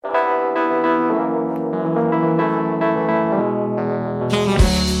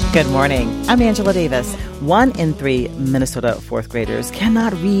Good morning. I'm Angela Davis. 1 in 3 Minnesota fourth graders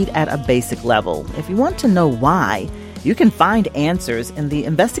cannot read at a basic level. If you want to know why, you can find answers in the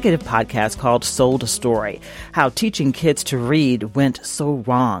investigative podcast called Sold a Story, How Teaching Kids to Read Went So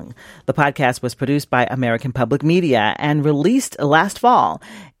Wrong. The podcast was produced by American Public Media and released last fall.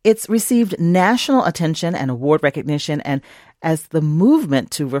 It's received national attention and award recognition, and as the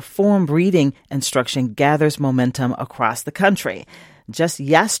movement to reform reading instruction gathers momentum across the country. Just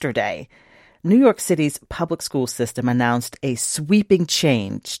yesterday, New York City's public school system announced a sweeping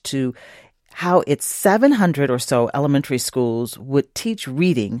change to how its 700 or so elementary schools would teach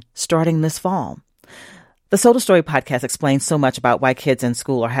reading starting this fall. The Sold a Story podcast explains so much about why kids in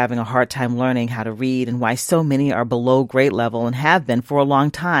school are having a hard time learning how to read and why so many are below grade level and have been for a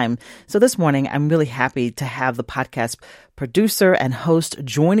long time. So this morning, I'm really happy to have the podcast producer and host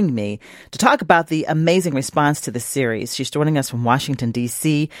joining me to talk about the amazing response to the series. She's joining us from Washington,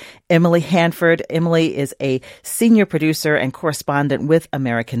 D.C., Emily Hanford. Emily is a senior producer and correspondent with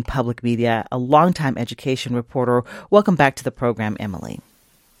American Public Media, a longtime education reporter. Welcome back to the program, Emily.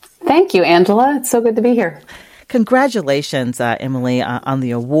 Thank you, Angela. It's so good to be here. Congratulations, Emily, on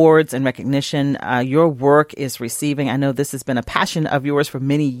the awards and recognition your work is receiving. I know this has been a passion of yours for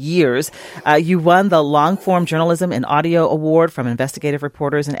many years. You won the Long-Form Journalism and Audio Award from Investigative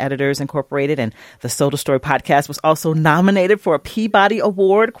Reporters and Editors Incorporated, and the Sold a Story podcast was also nominated for a Peabody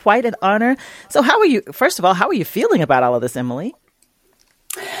Award. Quite an honor. So first of all, how are you feeling about all of this, Emily?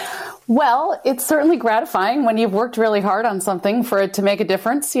 Well, it's certainly gratifying when you've worked really hard on something for it to make a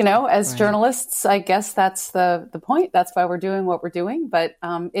difference. You know, as journalists, I guess that's the point. That's why we're doing what we're doing. But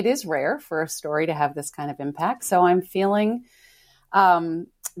it is rare for a story to have this kind of impact. So I'm feeling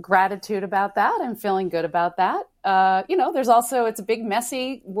gratitude about that. I'm feeling good about that. There's also, it's a big,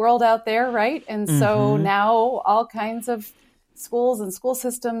 messy world out there, right? And so now all kinds of schools and school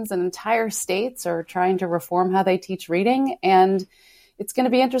systems and entire states are trying to reform how they teach reading. And it's going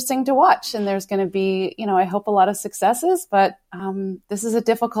to be interesting to watch, and there's going to be, I hope a lot of successes, but this is a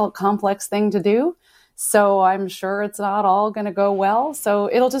difficult, complex thing to do. So I'm sure it's not all going to go well. So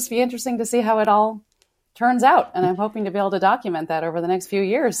it'll just be interesting to see how it all turns out. And I'm hoping to be able to document that over the next few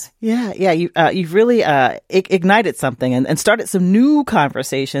years. Yeah. You've really ignited something and started some new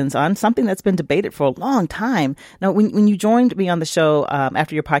conversations on something that's been debated for a long time. Now, when you joined me on the show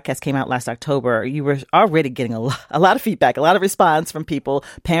after your podcast came out last October, you were already getting a lot of feedback, a lot of response from people,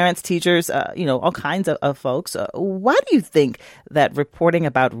 parents, teachers, all kinds of folks. Why do you think that reporting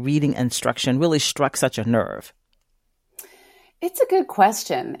about reading instruction really struck such a nerve? It's a good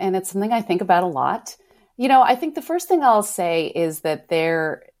question, and it's something I think about a lot. I think the first thing I'll say is that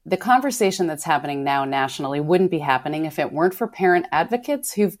the conversation that's happening now nationally wouldn't be happening if it weren't for parent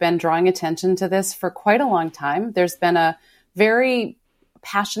advocates who've been drawing attention to this for quite a long time. There's been a very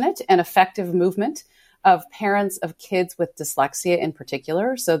passionate and effective movement of parents of kids with dyslexia in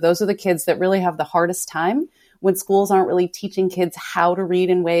particular. So those are the kids that really have the hardest time when schools aren't really teaching kids how to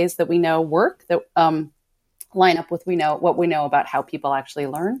read in ways that we know work, that line up with what we know about how people actually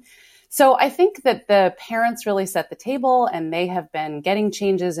learn. So I think that the parents really set the table, and they have been getting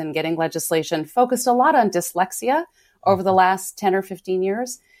changes and getting legislation focused a lot on dyslexia over the last 10 or 15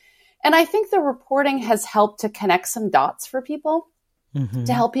 years. And I think the reporting has helped to connect some dots for people,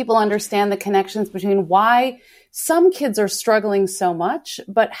 to help people understand the connections between why some kids are struggling so much,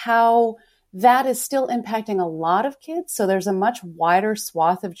 but how that is still impacting a lot of kids. So there's a much wider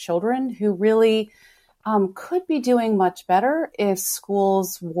swath of children who really could be doing much better if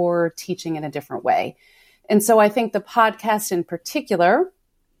schools were teaching in a different way. And so I think the podcast in particular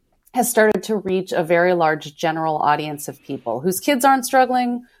has started to reach a very large general audience of people whose kids aren't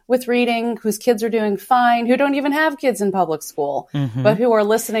struggling with reading, whose kids are doing fine, who don't even have kids in public school, but who are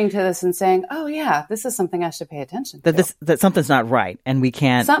listening to this and saying, oh yeah, this is something I should pay attention to. That something's not right, and we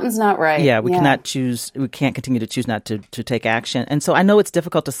can't. Something's not right. Yeah, we cannot choose. We can't continue to choose not to take action. And so I know it's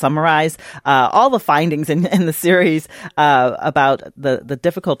difficult to summarize all the findings in the series about the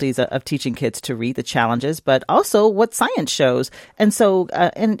difficulties of teaching kids to read, the challenges, but also what science shows. And so,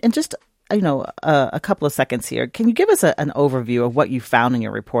 and just a couple of seconds here. Can you give us an overview of what you found in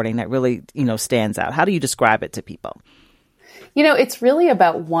your reporting that really, stands out? How do you describe it to people? It's really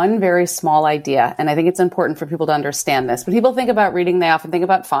about one very small idea, and I think it's important for people to understand this. When people think about reading, they often think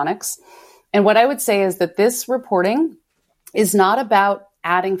about phonics. And what I would say is that this reporting is not about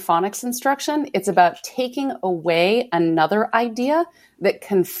adding phonics instruction. It's about taking away another idea that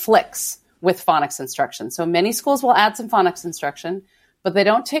conflicts with phonics instruction. So many schools will add some phonics instruction, but they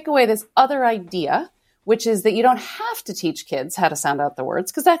don't take away this other idea, which is that you don't have to teach kids how to sound out the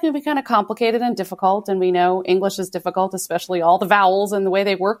words, because that can be kind of complicated and difficult. And we know English is difficult, especially all the vowels and the way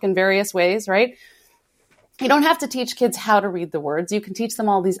they work in various ways, right? You don't have to teach kids how to read the words. You can teach them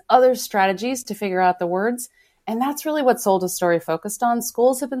all these other strategies to figure out the words. And that's really what Sold a Story focused on.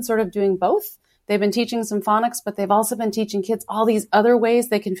 Schools have been sort of doing both. They've been teaching some phonics, but they've also been teaching kids all these other ways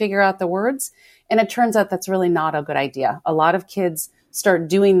they can figure out the words. And it turns out that's really not a good idea. A lot of kids start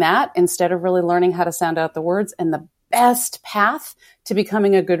doing that instead of really learning how to sound out the words. And the best path to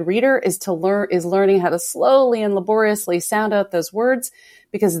becoming a good reader is learning how to slowly and laboriously sound out those words,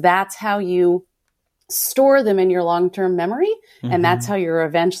 because that's how you store them in your long-term memory. Mm-hmm. And that's how you're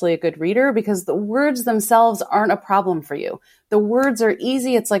eventually a good reader, because the words themselves aren't a problem for you. The words are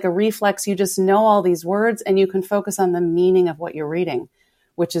easy. It's like a reflex. You just know all these words and you can focus on the meaning of what you're reading,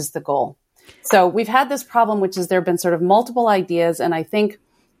 which is the goal. So we've had this problem, which is there have been sort of multiple ideas. And I think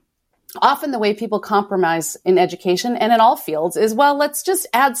often the way people compromise in education and in all fields is, well, let's just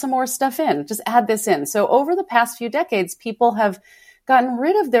add some more stuff in, just add this in. So over the past few decades, people have gotten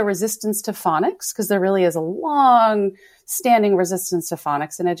rid of their resistance to phonics, because there really is a long-standing resistance to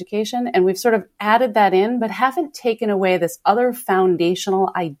phonics in education. And we've sort of added that in, but haven't taken away this other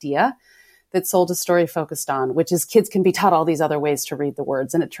foundational idea that Sold a Story focused on, which is kids can be taught all these other ways to read the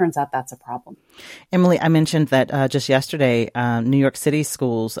words. And it turns out that's a problem. Emily, I mentioned that just yesterday, New York City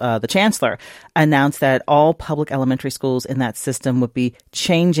schools, the chancellor announced that all public elementary schools in that system would be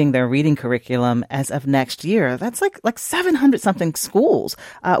changing their reading curriculum as of next year. That's like 700 something schools.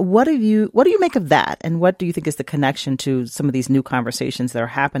 What do you make of that? And what do you think is the connection to some of these new conversations that are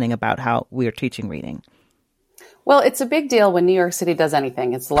happening about how we are teaching reading? Well, it's a big deal when New York City does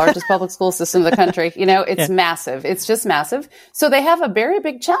anything. It's the largest public school system in the country. It's massive. It's just massive. So they have a very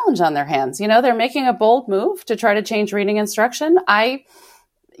big challenge on their hands. They're making a bold move to try to change reading instruction. I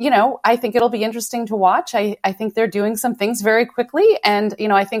think it'll be interesting to watch. I think they're doing some things very quickly. And,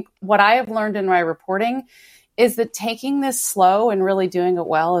 I think what I have learned in my reporting is that taking this slow and really doing it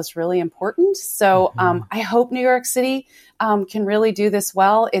well is really important. So I hope New York City can really do this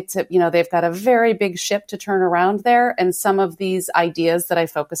well. They've got a very big ship to turn around there. And some of these ideas that I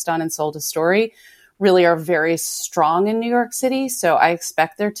focused on and Sold a Story really are very strong in New York City. So I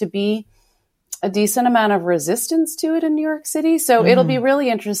expect there to be a decent amount of resistance to it in New York City. So it'll be really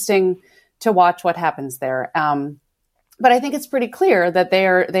interesting to watch what happens there. But I think it's pretty clear that they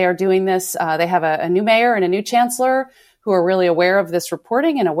are doing this. They have a new mayor and a new chancellor who are really aware of this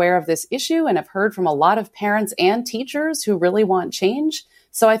reporting and aware of this issue, and have heard from a lot of parents and teachers who really want change.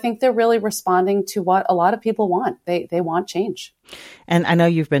 So I think they're really responding to what a lot of people want. They want change. And I know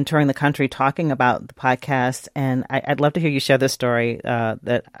you've been touring the country talking about the podcast, and I'd love to hear you share this story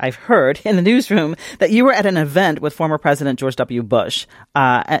that I've heard in the newsroom, that you were at an event with former President George W. Bush.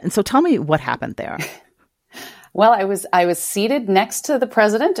 And so tell me what happened there. Well, I was seated next to the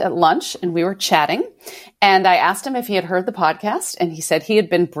president at lunch, and we were chatting, and I asked him if he had heard the podcast, and he said he had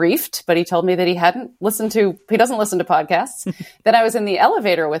been briefed, but he told me that he doesn't listen to podcasts. Then I was in the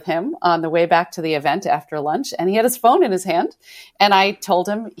elevator with him on the way back to the event after lunch, and he had his phone in his hand, and I told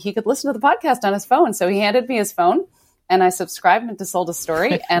him he could listen to the podcast on his phone. So he handed me his phone, and I subscribed him to Sold a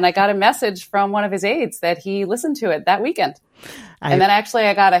Story, and I got a message from one of his aides that he listened to it that weekend. And then actually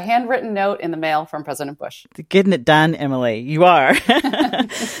I got a handwritten note in the mail from President Bush. Getting it done, Emily. You are.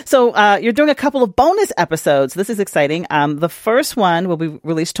 So you're doing a couple of bonus episodes. This is exciting. The first one will be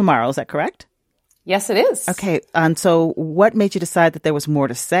released tomorrow. Is that correct? Yes, it is. Okay. So what made you decide that there was more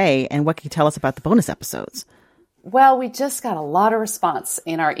to say, and what can you tell us about the bonus episodes? Well, we just got a lot of response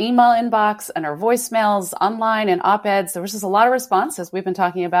in our email inbox and our voicemails, online and op-eds. There was just a lot of response, as we've been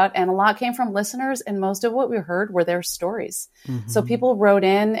talking about, and a lot came from listeners, and most of what we heard were their stories. Mm-hmm. So people wrote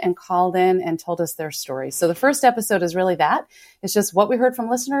in and called in and told us their stories. So the first episode is really that. It's just what we heard from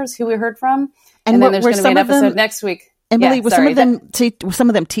listeners, who we heard from, and then there's going to be an episode next week. Emily, were some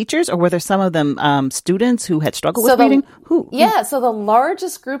of them teachers, or were there some of them students who had struggled with reading? Yeah, so the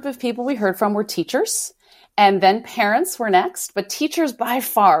largest group of people we heard from were teachers. And then parents were next, but teachers by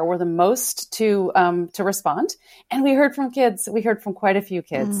far were the most to respond. And we heard from kids. We heard from quite a few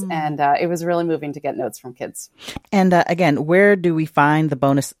kids, and it was really moving to get notes from kids. And again, where do we find the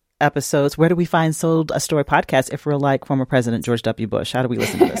bonus episodes? Where do we find Sold a Story podcast if we're like former President George W. Bush? How do we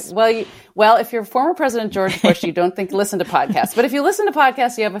listen to this? Well, if you're former President George Bush, you don't listen to podcasts. But if you listen to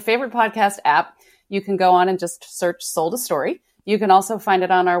podcasts, you have a favorite podcast app, you can go on and just search Sold a Story. You can also find it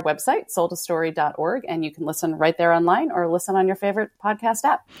on our website, soldastory.org, and you can listen right there online or listen on your favorite podcast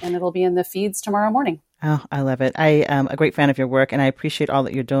app, and it'll be in the feeds tomorrow morning. Oh, I love it. I am a great fan of your work, and I appreciate all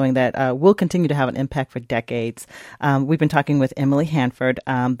that you're doing that will continue to have an impact for decades. We've been talking with Emily Hanford,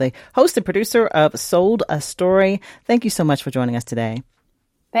 the host and producer of Sold a Story. Thank you so much for joining us today.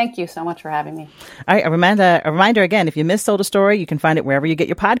 Thank you so much for having me. All right, a reminder again, if you missed Sold a Story, you can find it wherever you get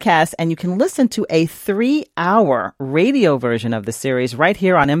your podcasts, and you can listen to a 3-hour radio version of the series right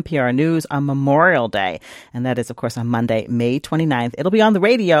here on NPR News on Memorial Day. And that is, of course, on Monday, May 29th. It'll be on the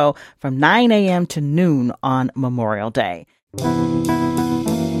radio from 9 a.m. to noon on Memorial Day.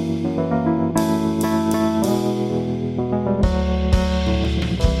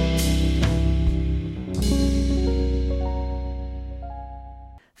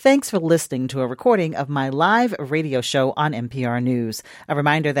 Thanks for listening to a recording of my live radio show on NPR News. A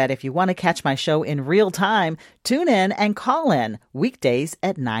reminder that if you want to catch my show in real time, tune in and call in weekdays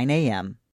at 9 a.m.